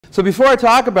So before I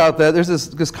talk about that, there's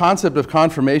this concept of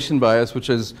confirmation bias, which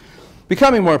is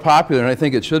becoming more popular, and I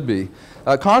think it should be.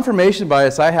 Confirmation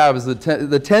bias I have is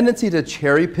the tendency to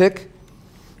cherry pick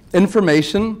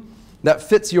information that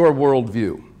fits your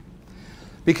worldview.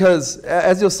 Because,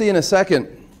 as you'll see in a second,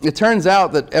 it turns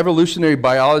out that evolutionary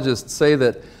biologists say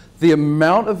that the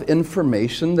amount of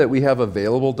information that we have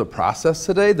available to process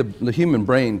today, the human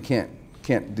brain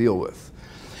can't deal with.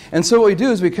 And so what we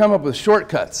do is we come up with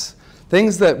shortcuts,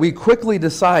 things that we quickly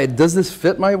decide, does this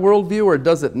fit my worldview or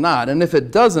does it not? And if it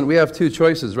doesn't, we have two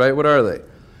choices, right? What are they?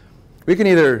 We can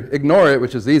either ignore it,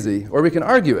 which is easy, or we can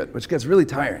argue it, which gets really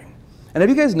tiring. And have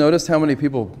you guys noticed how many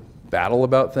people battle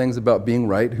about things, about being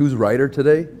right? Who's righter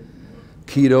today?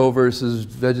 Keto versus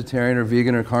vegetarian or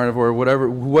vegan or carnivore, or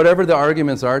whatever the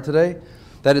arguments are today,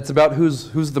 that it's about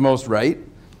who's the most right.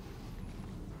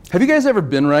 Have you guys ever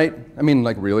been right? I mean,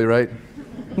 like really right?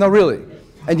 No, really.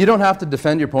 And you don't have to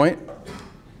defend your point.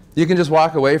 You can just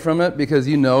walk away from it because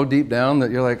you know deep down that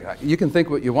you're like, you can think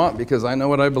what you want because I know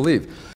what I believe.